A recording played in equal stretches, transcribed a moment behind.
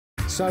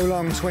So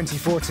long,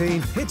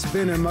 2014. It's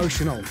been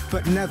emotional.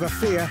 But never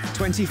fear,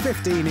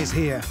 2015 is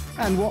here.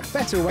 And what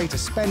better way to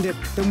spend it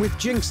than with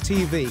Ginx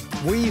TV?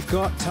 We've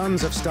got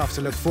tons of stuff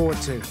to look forward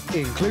to,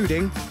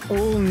 including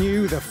all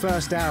new The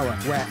First Hour,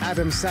 where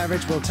Adam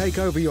Savage will take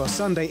over your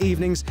Sunday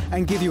evenings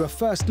and give you a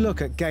first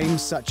look at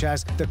games such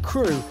as The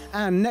Crew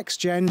and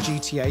next-gen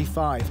GTA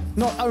 5.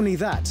 Not only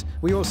that,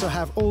 we also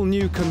have all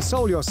new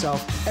Console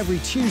Yourself every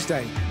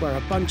Tuesday, where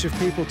a bunch of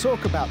people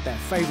talk about their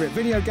favorite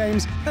video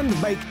games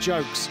and make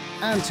jokes.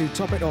 And to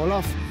top it all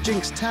off,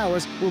 Ginx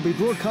Towers will be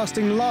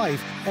broadcasting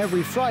live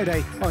every Friday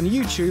on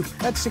YouTube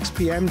at 6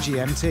 p.m.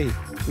 GMT.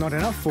 Not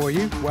enough for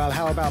you? Well,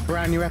 how about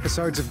brand new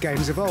episodes of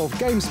Games Evolve,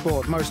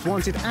 GameSport, Most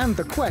Wanted and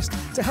The Quest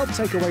to help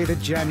take away the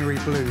January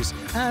blues.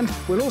 And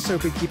we'll also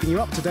be keeping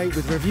you up to date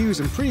with reviews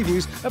and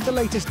previews of the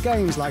latest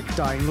games like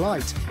Dying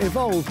Light,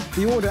 Evolve,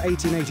 The Order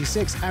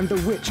 1886 and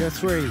The Witcher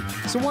 3.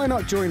 So why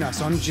not join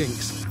us on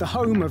Ginx, the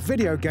home of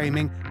video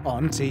gaming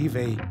on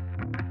TV?